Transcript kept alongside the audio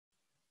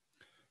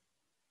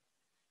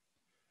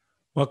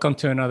Welcome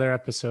to another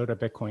episode of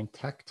Bitcoin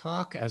Tech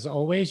Talk. As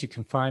always, you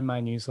can find my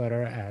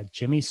newsletter at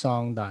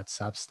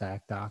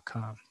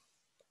jimmysong.substack.com.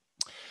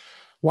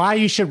 Why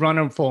you should run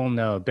a full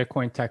node,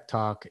 Bitcoin Tech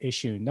Talk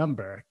issue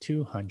number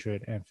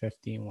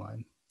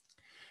 251.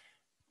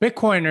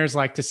 Bitcoiners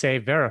like to say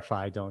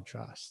verify, don't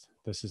trust.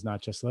 This is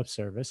not just lip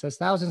service, as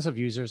thousands of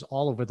users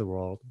all over the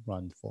world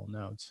run full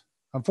nodes.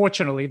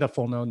 Unfortunately, the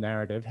full node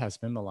narrative has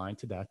been maligned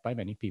to death by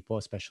many people,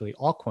 especially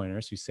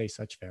altcoiners who say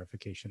such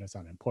verification is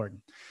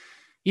unimportant.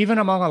 Even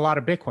among a lot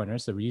of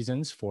Bitcoiners, the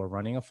reasons for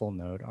running a full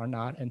node are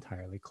not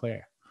entirely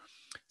clear.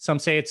 Some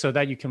say it's so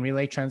that you can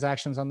relay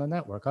transactions on the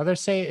network.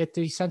 Others say it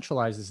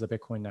decentralizes the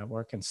Bitcoin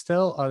network, and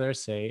still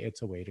others say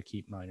it's a way to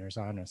keep miners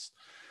honest.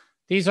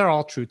 These are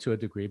all true to a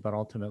degree, but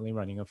ultimately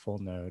running a full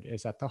node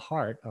is at the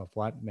heart of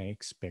what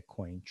makes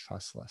Bitcoin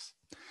trustless.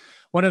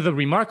 One of the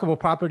remarkable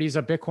properties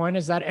of Bitcoin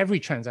is that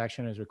every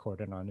transaction is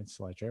recorded on its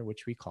ledger,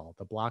 which we call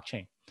the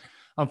blockchain.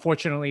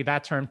 Unfortunately,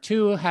 that term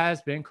too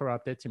has been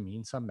corrupted to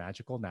mean some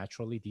magical,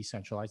 naturally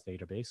decentralized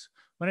database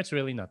when it's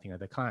really nothing of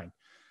the kind.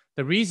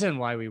 The reason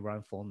why we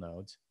run full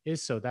nodes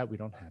is so that we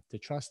don't have to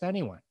trust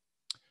anyone.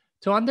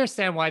 To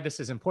understand why this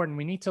is important,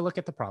 we need to look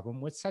at the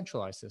problem with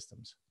centralized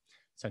systems.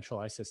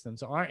 Centralized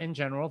systems are in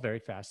general very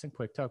fast and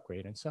quick to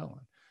upgrade and so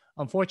on.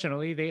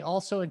 Unfortunately, they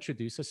also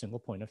introduce a single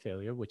point of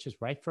failure, which is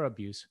ripe for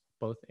abuse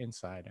both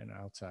inside and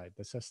outside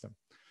the system.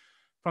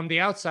 From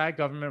the outside,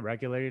 government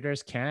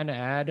regulators can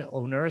add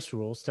onerous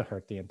rules to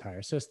hurt the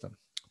entire system.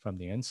 From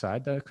the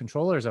inside, the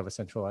controllers of a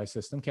centralized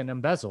system can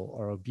embezzle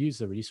or abuse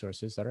the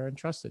resources that are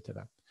entrusted to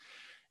them.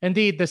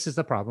 Indeed, this is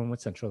the problem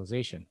with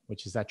centralization,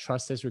 which is that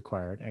trust is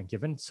required, and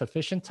given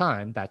sufficient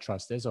time, that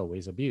trust is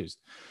always abused.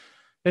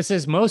 This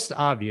is most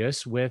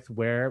obvious with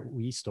where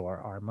we store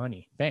our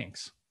money,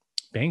 banks.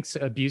 Banks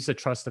abuse the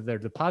trust of their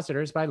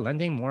depositors by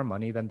lending more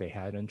money than they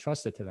had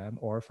entrusted to them,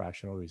 or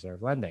fractional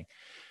reserve lending.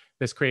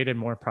 This created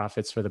more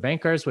profits for the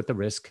bankers, with the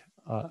risk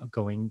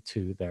going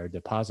to their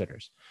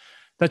depositors.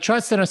 The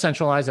trust in a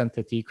centralized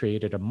entity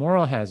created a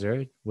moral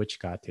hazard, which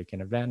got taken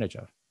advantage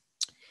of.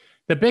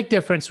 The big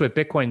difference with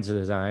Bitcoin's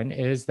design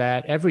is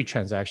that every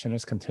transaction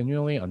is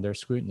continually under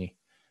scrutiny.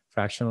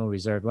 Fractional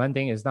reserve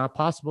lending is not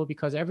possible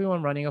because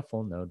everyone running a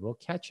full node will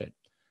catch it.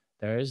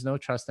 There is no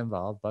trust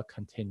involved, but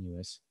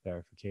continuous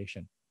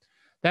verification.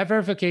 That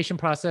verification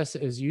process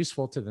is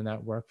useful to the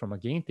network from a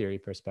game theory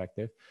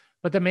perspective,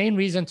 but the main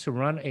reason to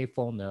run a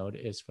full node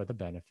is for the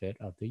benefit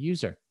of the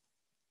user.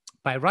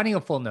 By running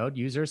a full node,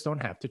 users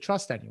don't have to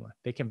trust anyone.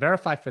 They can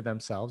verify for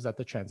themselves that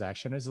the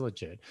transaction is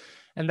legit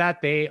and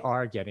that they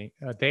are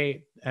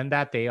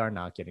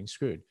not getting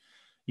screwed.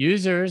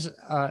 Users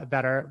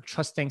that are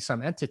trusting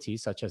some entity,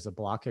 such as a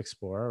block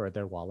explorer or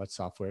their wallet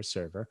software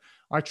server,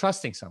 are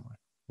trusting someone.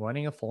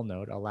 Running a full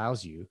node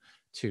allows you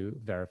to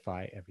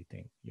verify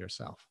everything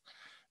yourself.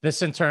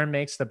 This in turn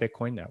makes the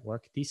Bitcoin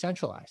network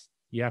decentralized.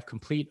 You have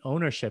complete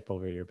ownership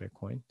over your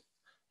Bitcoin,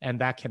 and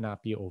that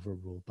cannot be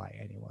overruled by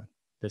anyone.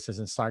 This is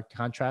in stark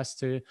contrast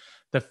to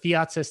the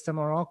fiat system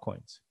or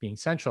altcoins. Being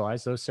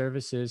centralized, those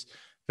services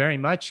very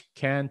much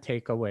can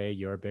take away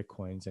your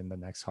Bitcoins in the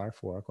next hard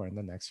fork or in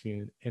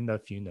the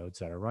few nodes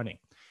that are running.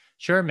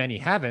 Sure, many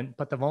haven't,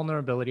 but the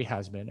vulnerability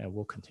has been and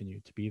will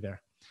continue to be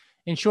there.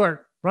 In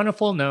short, run a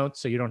full node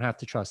so you don't have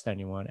to trust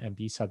anyone and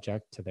be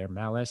subject to their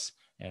malice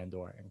and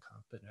or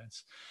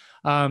incompetence.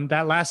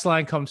 That last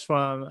line comes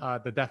from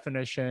the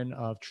definition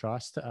of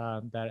trust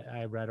that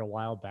I read a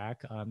while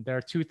back. There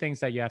are two things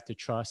that you have to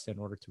trust in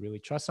order to really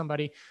trust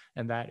somebody,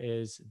 and that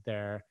is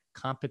their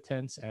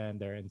competence and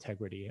their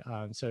integrity.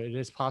 So it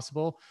is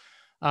possible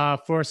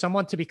for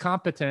someone to be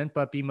competent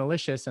but be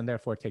malicious and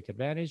therefore take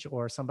advantage,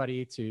 or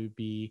somebody to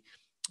be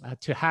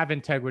to have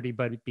integrity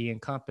but be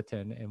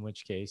incompetent, in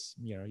which case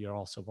you're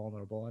also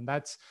vulnerable. And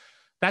that's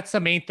the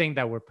main thing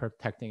that we're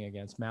protecting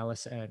against: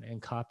 malice and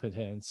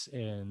incompetence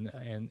in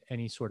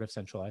any sort of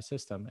centralized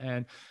system.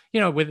 And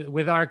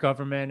with our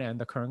government and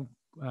the current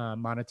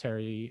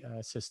monetary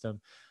system,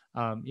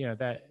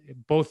 that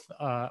both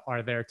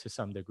are there to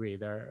some degree.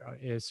 There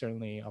is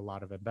certainly a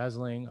lot of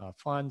embezzling of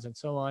funds and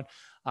so on.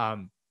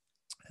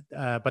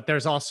 But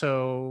there's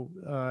also,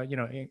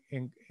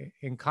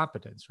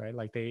 incompetence, right?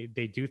 Like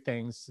they do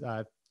things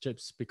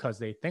just because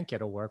they think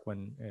it'll work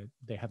when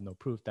they have no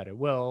proof that it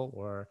will,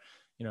 or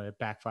it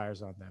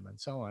backfires on them and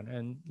so on.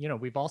 And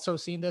we've also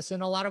seen this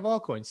in a lot of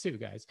altcoins too,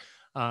 guys,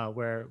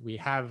 where we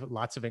have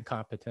lots of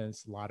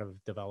incompetence, a lot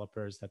of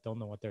developers that don't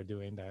know what they're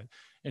doing, that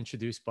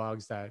introduce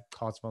bugs that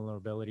cause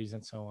vulnerabilities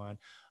and so on,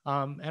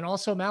 and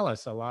also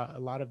malice. A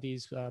lot of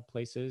these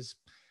places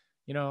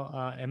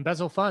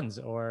embezzle funds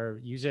or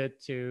use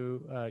it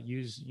to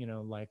use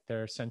like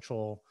their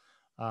central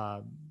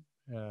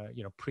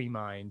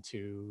pre-mine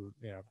to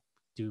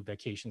do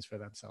vacations for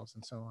themselves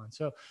and so on.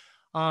 So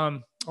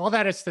all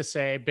that is to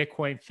say,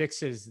 Bitcoin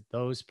fixes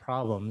those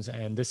problems,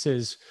 and this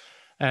is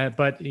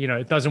but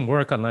it doesn't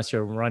work unless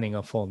you're running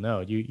a full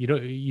node.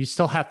 You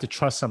still have to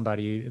trust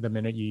somebody the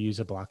minute you use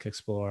a block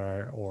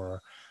explorer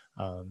or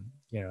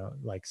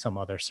like some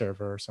other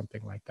server or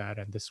something like that.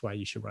 And this is why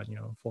you should run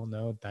your own full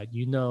node that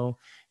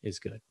is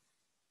good.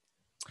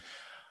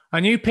 A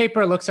new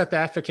paper looks at the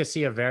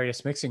efficacy of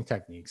various mixing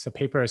techniques. The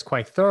paper is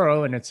quite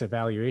thorough in its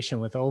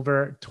evaluation, with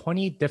over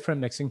 20 different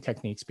mixing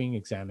techniques being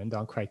examined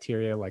on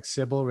criteria like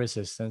Sybil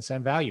resistance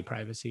and value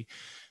privacy.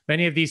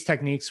 Many of these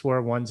techniques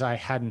were ones I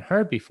hadn't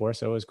heard before,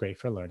 so it was great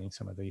for learning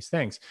some of these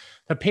things.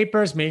 The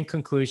paper's main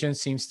conclusion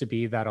seems to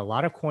be that a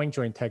lot of coin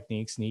join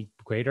techniques need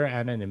greater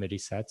anonymity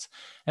sets,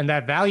 and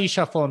that value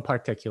shuffle in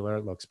particular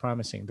looks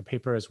promising. The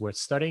paper is worth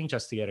studying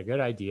just to get a good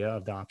idea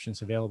of the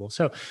options available.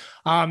 So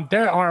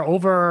there are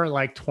over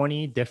like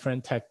 20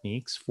 different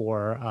techniques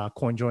for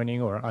coin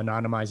joining or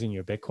anonymizing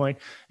your Bitcoin.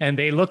 And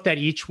they looked at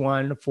each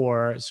one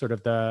for sort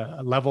of the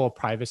level of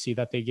privacy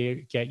that they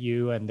get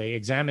you, and they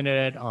examined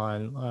it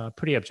on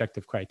pretty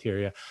objective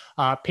criteria.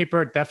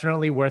 Paper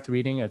definitely worth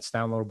reading. It's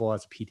downloadable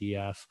as a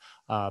PDF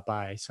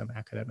by some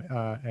academic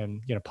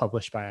and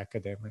published by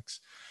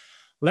academics.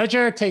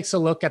 Ledger takes a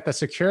look at the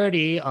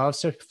security of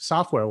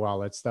software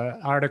wallets. The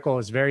article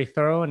is very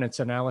thorough in its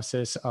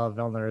analysis of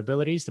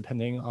vulnerabilities,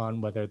 depending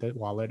on whether the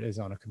wallet is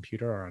on a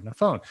computer or on a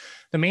phone.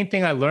 The main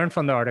thing I learned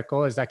from the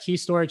article is that key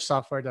storage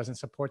software doesn't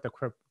support the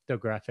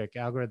cryptographic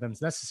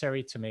algorithms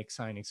necessary to make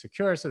signing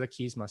secure, so the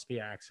keys must be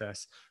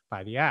accessed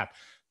by the app.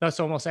 Thus,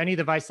 almost any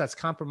device that's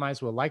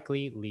compromised will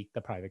likely leak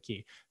the private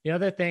key. The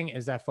other thing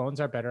is that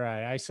phones are better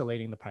at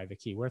isolating the private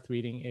key. Worth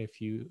reading if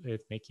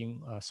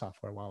making a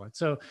software wallet.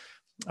 So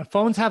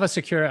phones have a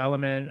secure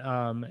element,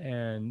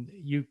 and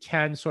you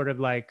can sort of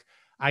like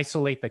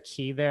isolate the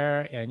key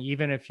there. And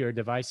even if your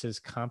device is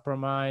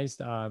compromised,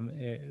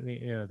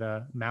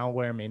 the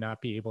malware may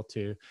not be able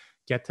to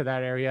get to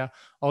that area.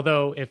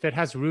 Although if it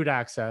has root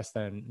access,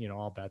 then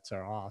all bets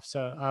are off.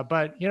 So,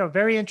 but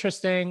very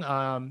interesting.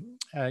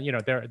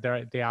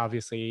 They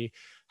obviously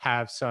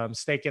have some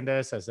stake in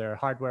this as their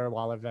hardware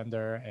wallet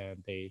vendor,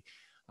 and they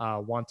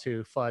want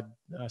to flood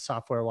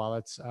software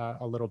wallets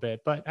a little bit.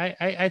 But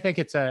I think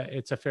it's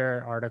a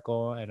fair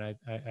article, and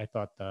I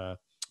thought the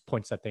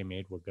points that they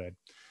made were good.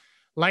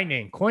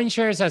 Lightning.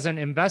 CoinShares as an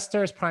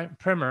investor's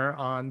primer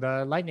on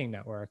the Lightning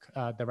Network.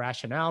 The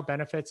rationale,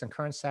 benefits, and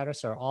current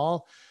status are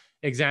all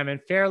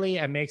examined fairly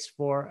and makes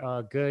for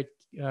a good...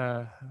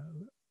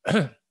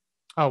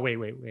 Oh,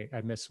 wait,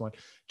 I missed one.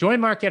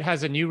 Join Market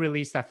has a new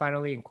release that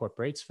finally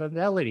incorporates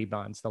Fidelity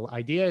bonds. The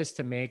idea is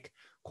to make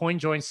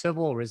CoinJoin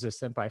Sybil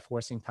resistant by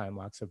forcing time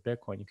locks of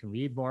Bitcoin. You can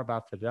read more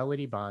about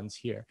Fidelity bonds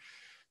here.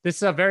 This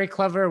is a very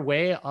clever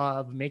way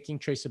of making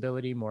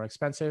traceability more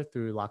expensive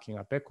through locking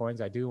up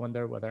Bitcoins. I do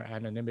wonder whether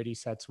anonymity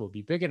sets will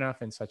be big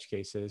enough in such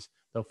cases,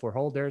 though for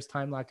holders,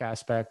 time lock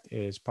aspect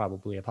is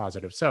probably a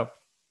positive. So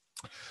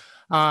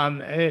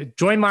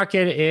Join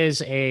Market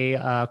is a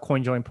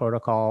CoinJoin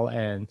protocol,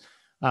 and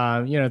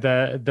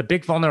the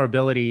big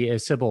vulnerability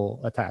is Sybil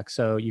attacks.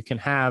 So you can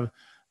have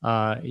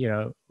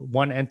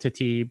one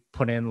entity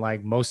put in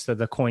like most of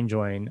the coin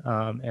join,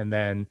 and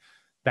then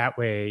that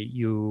way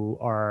you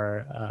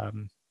are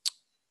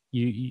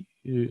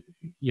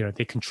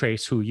they can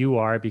trace who you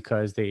are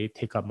because they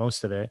take up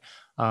most of it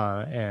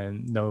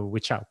and know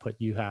which output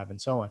you have and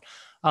so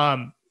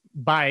on.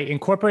 By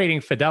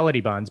incorporating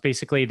Fidelity bonds,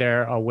 basically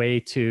they're a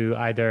way to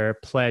either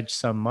pledge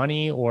some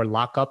money or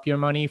lock up your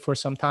money for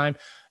some time.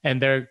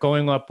 And they're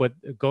going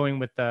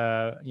with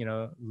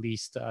the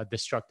least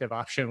destructive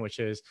option, which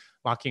is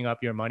locking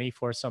up your money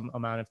for some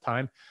amount of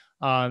time.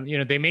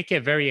 They make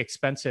it very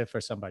expensive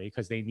for somebody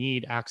because they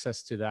need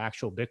access to the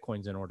actual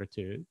Bitcoins in order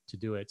to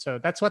do it.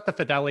 So that's what the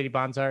Fidelity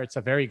bonds are. It's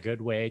a very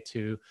good way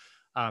to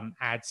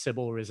add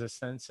Sybil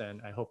resistance,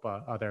 and I hope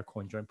other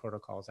CoinJoin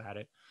protocols add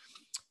it.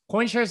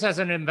 CoinShares as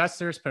an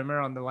investor's primer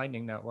on the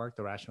Lightning Network,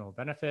 the rational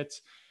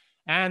benefits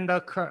and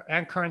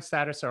current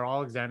status are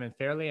all examined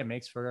fairly and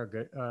makes for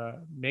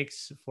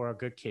a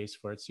good case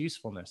for its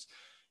usefulness.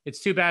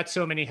 It's too bad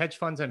so many hedge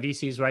funds and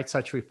VCs write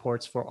such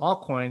reports for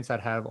all coins that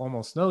have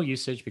almost no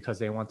usage because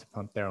they want to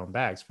pump their own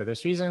bags. For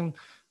this reason,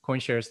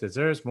 CoinShares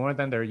deserves more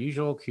than the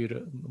usual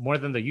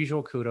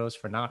kudos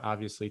for not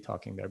obviously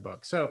talking their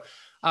book. So,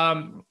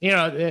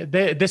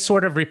 this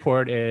sort of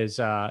report is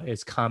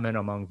common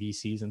among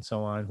VCs and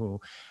so on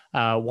who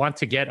want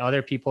to get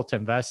other people to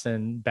invest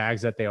in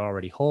bags that they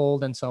already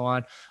hold and so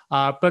on.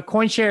 But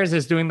CoinShares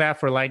is doing that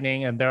for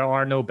Lightning, and there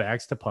are no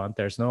bags to pump.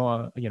 There's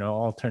no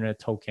alternate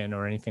token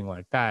or anything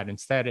like that.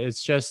 Instead,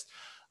 it's just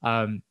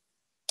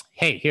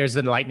hey, here's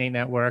the Lightning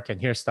Network,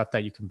 and here's stuff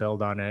that you can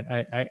build on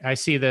it. I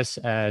see this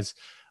as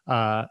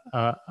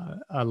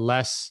a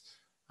less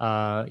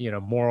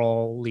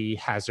morally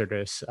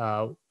hazardous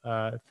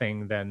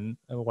thing than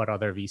what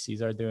other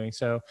VCs are doing.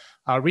 So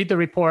read the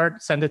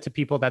report, send it to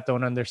people that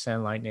don't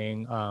understand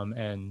Lightning,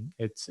 and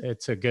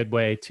it's a good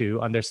way to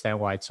understand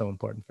why it's so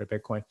important for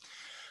Bitcoin.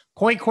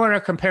 Coin Corner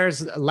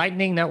compares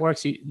Lightning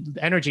Network's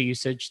energy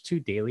usage to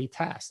daily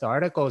tasks. The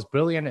article is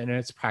brilliant in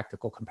its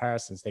practical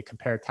comparisons. They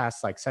compare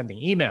tasks like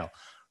sending email,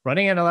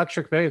 running an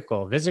electric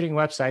vehicle, visiting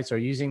websites, or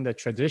using the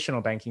traditional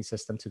banking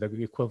system to the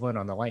equivalent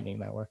on the Lightning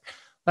Network.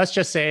 Let's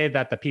just say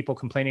that the people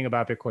complaining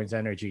about Bitcoin's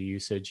energy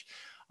usage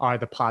are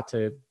the pot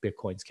to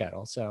Bitcoin's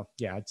kettle. So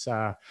yeah, it's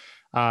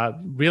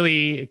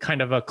Really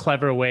kind of a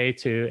clever way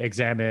to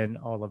examine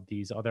all of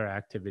these other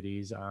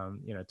activities.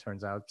 It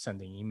turns out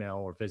sending email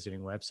or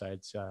visiting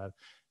websites,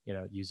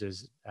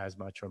 uses as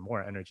much or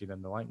more energy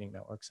than the Lightning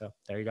Network. So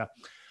there you go.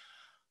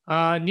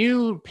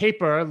 New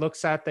paper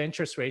looks at the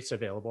interest rates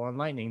available on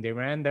Lightning. They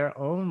ran their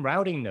own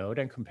routing node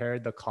and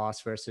compared the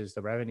cost versus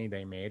the revenue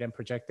they made and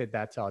projected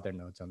that to other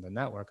nodes on the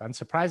network.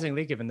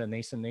 Unsurprisingly, given the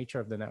nascent nature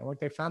of the network,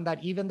 they found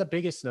that even the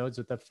biggest nodes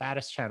with the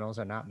fattest channels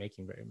are not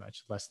making very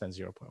much, less than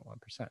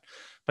 0.1%.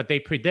 But they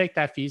predict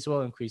that fees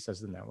will increase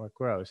as the network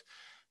grows.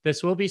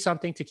 This will be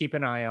something to keep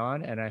an eye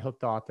on, and I hope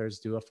the authors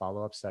do a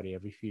follow-up study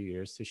every few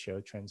years to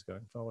show trends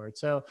going forward.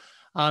 So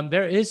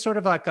there is sort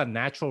of like a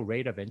natural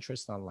rate of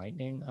interest on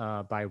Lightning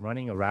by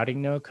running a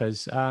routing node,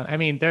 because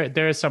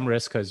there is some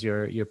risk because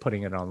you're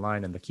putting it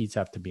online and the keys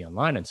have to be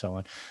online and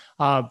so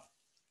on.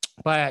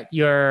 But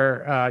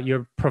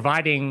you're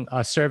providing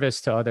a service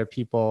to other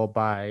people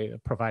by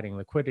providing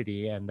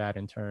liquidity, and that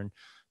in turn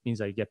means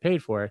that you get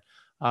paid for it.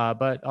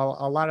 But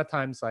a lot of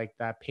times, like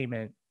that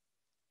payment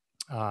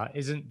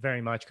isn't very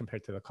much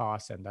compared to the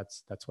cost, and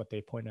that's what they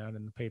point out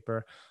in the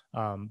paper.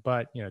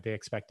 But they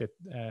expect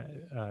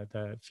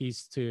the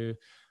fees to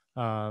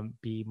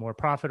be more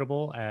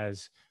profitable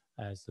as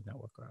the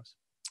network grows.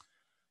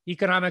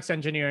 Economics,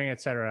 engineering,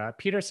 etc.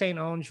 Peter St.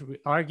 Onge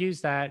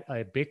argues that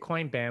a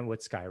Bitcoin ban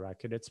would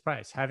skyrocket its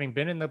price. Having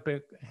been in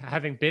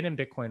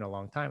Bitcoin a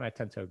long time, I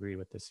tend to agree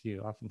with this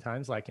view.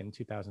 Oftentimes, like in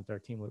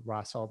 2013 with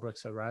Ross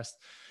Ulbricht's arrest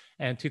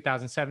and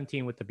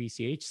 2017 with the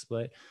BCH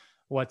split,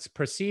 what's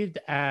perceived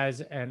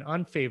as an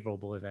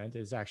unfavorable event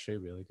is actually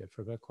really good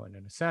for Bitcoin.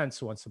 In a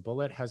sense, once a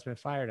bullet has been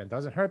fired and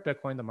doesn't hurt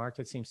Bitcoin, the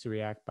market seems to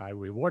react by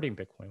rewarding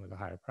Bitcoin with a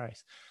higher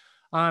price.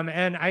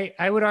 And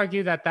I would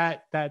argue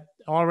that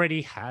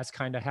already has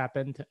kind of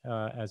happened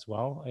as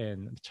well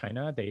in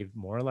China. They've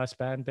more or less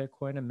banned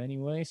Bitcoin in many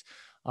ways.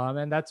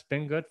 And that's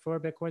been good for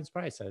Bitcoin's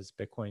price as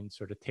Bitcoin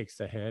sort of takes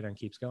the hit and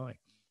keeps going.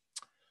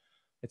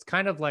 It's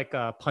kind of like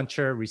a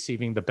puncher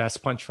receiving the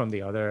best punch from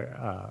the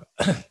other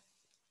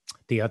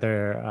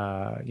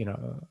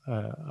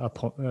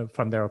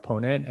from their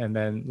opponent, and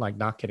then like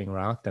not getting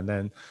rocked, and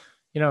then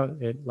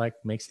it like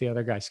makes the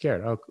other guy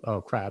scared.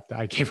 Oh crap,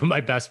 I gave him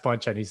my best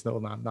punch and he's still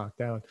not knocked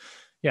down.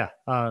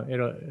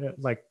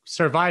 Like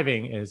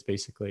surviving is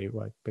basically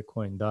what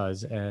Bitcoin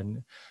does,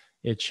 and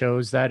it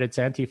shows that it's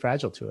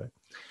anti-fragile to it.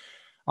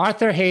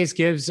 Arthur Hayes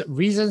gives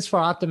reasons for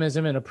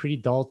optimism in a pretty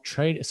dull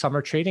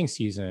summer trading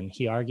season.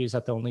 He argues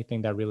that the only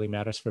thing that really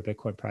matters for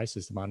Bitcoin price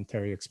is the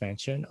monetary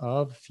expansion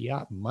of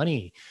fiat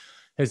money.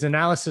 His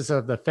analysis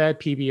of the Fed,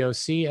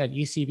 PBOC, and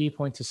ECB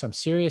point to some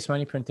serious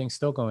money printing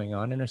still going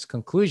on, and his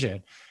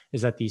conclusion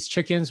is that these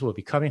chickens will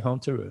be coming home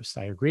to roost.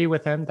 I agree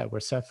with him that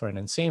we're set for an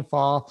insane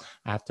fall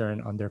after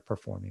an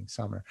underperforming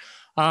summer.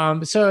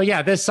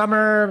 This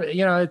summer,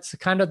 it's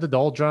kind of the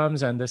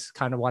doldrums, and this is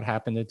kind of what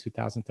happened in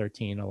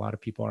 2013. A lot of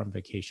people are on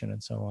vacation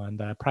and so on.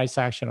 The price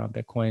action on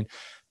Bitcoin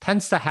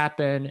tends to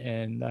happen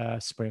in the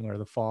spring or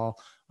the fall.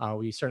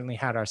 We certainly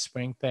had our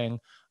spring thing.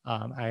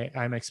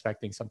 I'm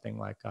expecting something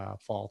like a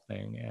fall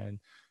thing. And,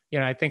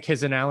 I think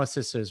his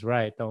analysis is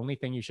right. The only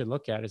thing you should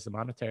look at is the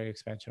monetary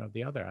expansion of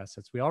the other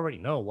assets. We already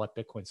know what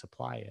Bitcoin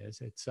supply is.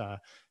 It's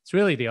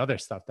really the other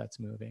stuff that's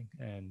moving.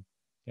 And,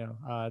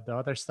 the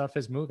other stuff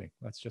is moving.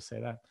 Let's just say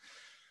that.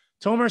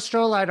 Tomer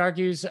Strolite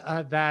argues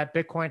that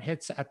Bitcoin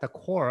hits at the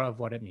core of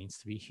what it means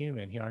to be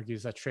human. He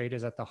argues that trade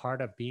is at the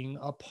heart of being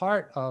a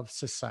part of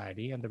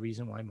society and the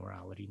reason why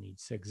morality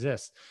needs to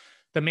exist.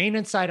 The main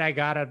insight I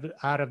got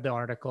out of the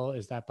article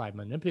is that by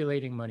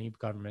manipulating money,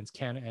 governments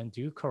can and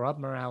do corrupt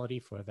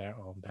morality for their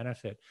own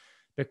benefit.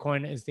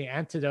 Bitcoin is the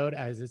antidote,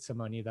 as it's a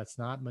money that's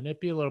not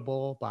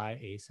manipulable by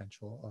a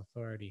central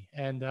authority.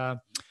 And,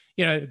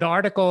 the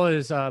article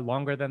is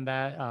longer than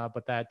that,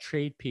 but that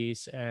trade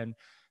piece and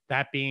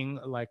that being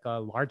like a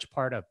large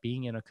part of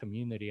being in a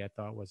community, I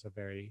thought was a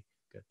very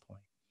good point.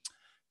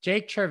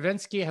 Jake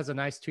Chervinsky has a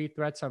nice tweet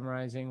thread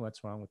summarizing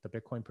what's wrong with the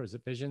Bitcoin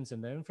provisions in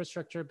the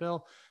infrastructure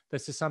bill.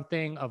 This is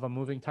something of a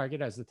moving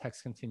target as the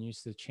text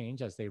continues to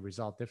change as they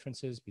resolve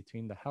differences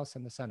between the House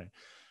and the Senate.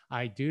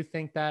 I do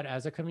think that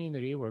as a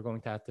community, we're going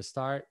to have to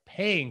start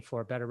paying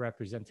for better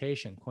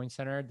representation. Coin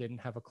Center didn't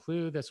have a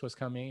clue this was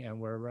coming,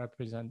 and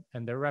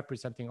they're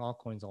representing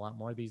altcoins a lot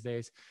more these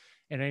days.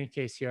 In any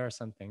case, here are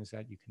some things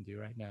that you can do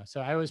right now.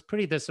 So I was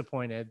pretty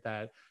disappointed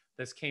that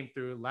this came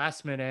through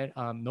last minute.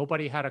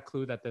 Nobody had a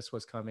clue that this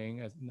was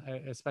coming,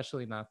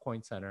 especially not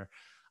Coin Center.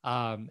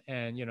 And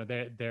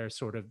they're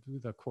sort of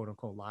the quote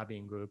unquote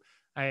lobbying group.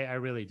 I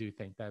really do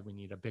think that we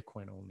need a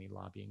Bitcoin only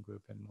lobbying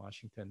group in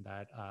Washington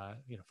that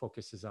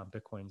focuses on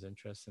Bitcoin's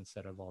interests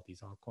instead of all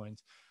these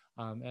altcoins.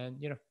 And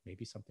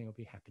maybe something will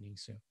be happening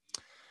soon.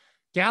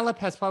 Gallup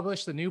has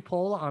published a new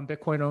poll on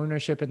Bitcoin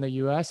ownership in the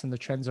US and the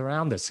trends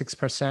around it.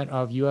 6%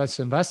 of US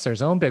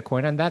investors own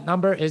Bitcoin, and that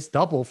number is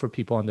double for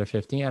people under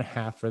 50 and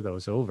half for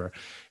those over.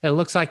 It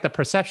looks like the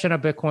perception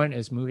of Bitcoin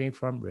is moving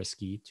from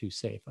risky to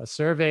safe. A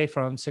survey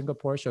from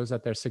Singapore shows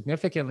that there's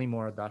significantly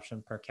more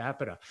adoption per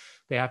capita.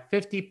 They have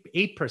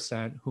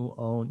 58% who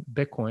own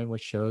Bitcoin,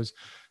 which shows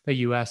the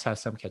US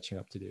has some catching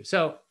up to do.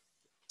 So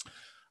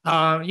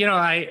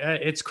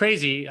It's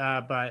crazy,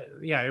 but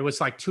yeah, it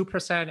was like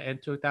 2% in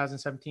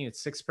 2017.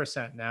 It's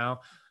 6%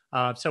 now.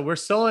 So we're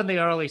still in the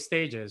early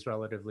stages,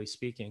 relatively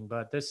speaking.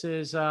 But this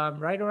is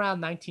right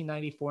around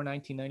 1994,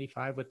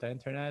 1995 with the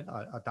internet.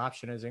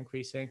 Adoption is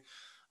increasing.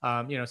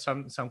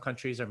 Some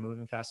countries are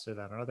moving faster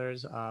than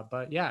others.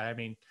 But yeah, I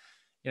mean,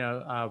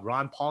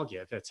 Ron Paul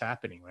gift, it's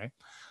happening, right?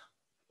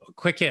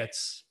 Quick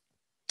hits.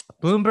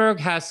 Bloomberg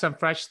has some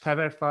fresh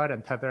Tether FUD,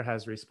 and Tether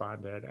has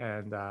responded.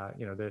 And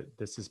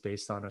this is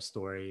based on a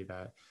story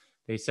that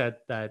they said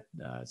that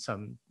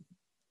some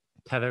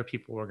Tether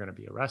people were going to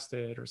be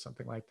arrested or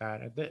something like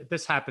that. And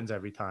this happens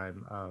every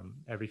time,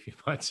 every few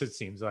months it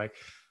seems like.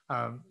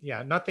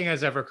 Nothing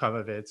has ever come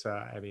of it. So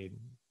I mean,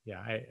 yeah,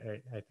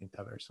 I think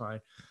Tether's fine.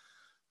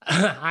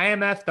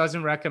 IMF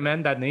doesn't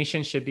recommend that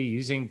nations should be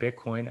using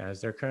Bitcoin as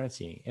their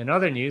currency. In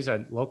other news,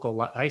 a local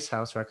ice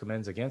house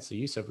recommends against the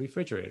use of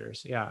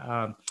refrigerators. They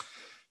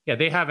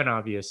have an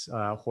obvious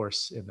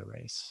horse in the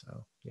race.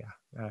 So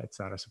it's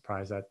not a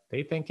surprise that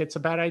they think it's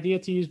a bad idea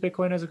to use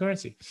Bitcoin as a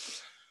currency.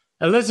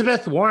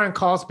 Elizabeth Warren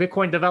calls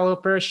Bitcoin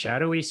developers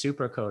shadowy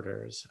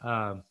supercoders.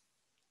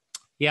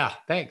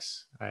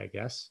 Thanks, I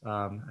guess.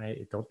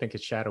 I don't think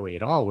it's shadowy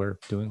at all. We're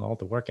doing all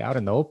the work out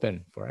in the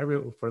open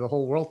for the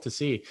whole world to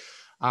see.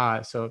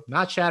 So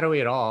not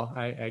shadowy at all.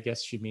 I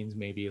guess she means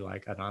maybe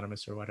like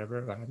anonymous or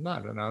whatever. I'm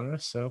not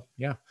anonymous, so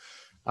yeah.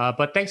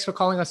 But thanks for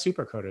calling us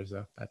supercoders,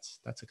 though. That's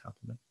a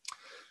compliment.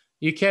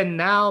 You can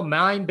now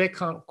mine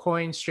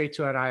Bitcoin straight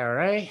to an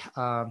IRA.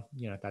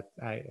 That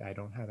I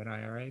don't have an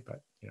IRA,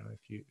 but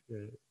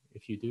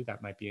if you do,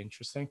 that might be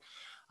interesting.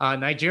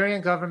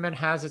 Nigerian government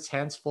has its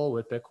hands full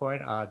with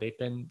Bitcoin. They've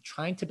been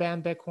trying to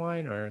ban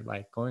Bitcoin or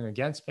like going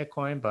against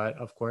Bitcoin, but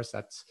of course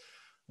that's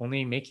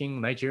only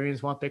making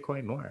Nigerians want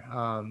Bitcoin more.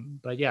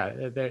 But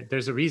yeah,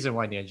 there's a reason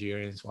why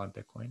Nigerians want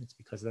Bitcoin. It's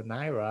because the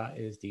Naira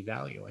is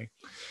devaluing.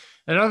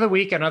 Another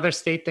week, another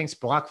state thinks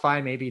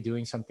BlockFi may be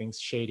doing something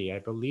shady. I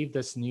believe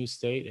this new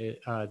state,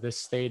 this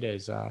state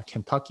is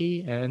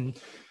Kentucky. And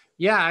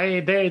yeah,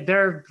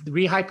 they're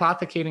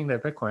rehypothecating their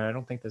Bitcoin. I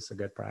don't think this is a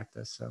good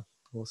practice. So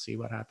we'll see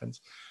what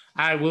happens.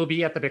 I will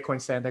be at the Bitcoin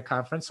Standard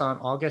Conference on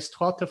August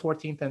 12th to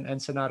 14th in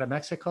Ensenada,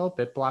 Mexico,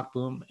 BitBlock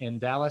Boom in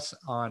Dallas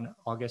on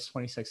August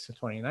 26th to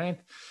 29th,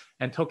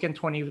 and Token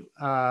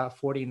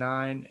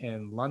 2049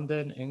 in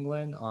London,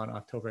 England on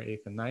October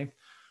 8th and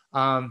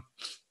 9th.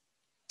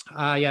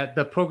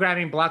 The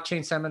Programming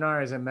Blockchain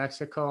Seminar is in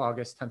Mexico,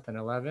 August 10th and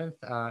 11th.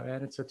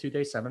 And it's a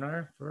 2-day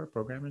seminar for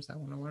programmers that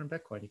want to learn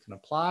Bitcoin. You can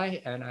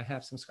apply, and I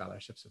have some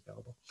scholarships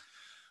available.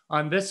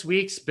 On this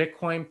week's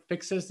Bitcoin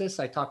Fixes This,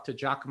 I talked to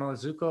Giacomo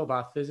Zucco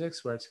about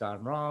physics, where it's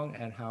gone wrong,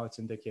 and how it's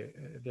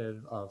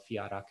indicative of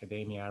fiat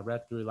academia. I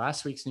read through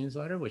last week's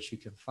newsletter, which you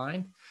can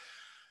find.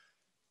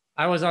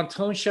 I was on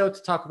Tone Show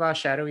to talk about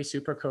shadowy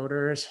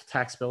supercoders,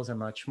 tax bills, and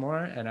much more.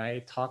 And I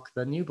talked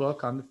the new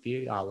book on the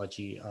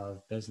theology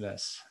of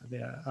business.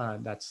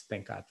 That's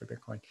Thank God for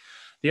Bitcoin.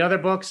 The other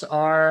books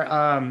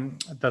are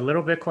the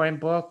Little Bitcoin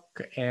book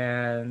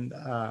and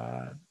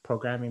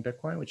Programming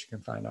Bitcoin, which you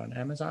can find on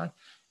Amazon.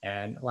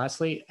 And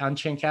lastly,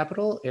 Unchained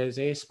Capital is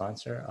a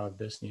sponsor of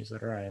this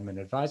newsletter. I am an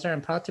advisor.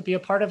 I'm proud to be a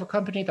part of a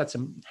company that's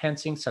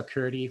enhancing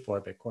security for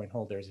Bitcoin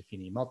holders. If you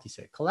need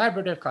multi-sig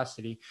collaborative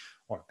custody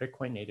or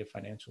Bitcoin native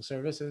financial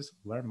services,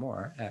 learn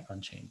more at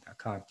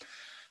unchained.com.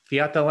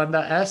 Fiat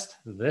delenda est,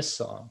 this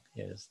song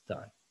is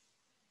done.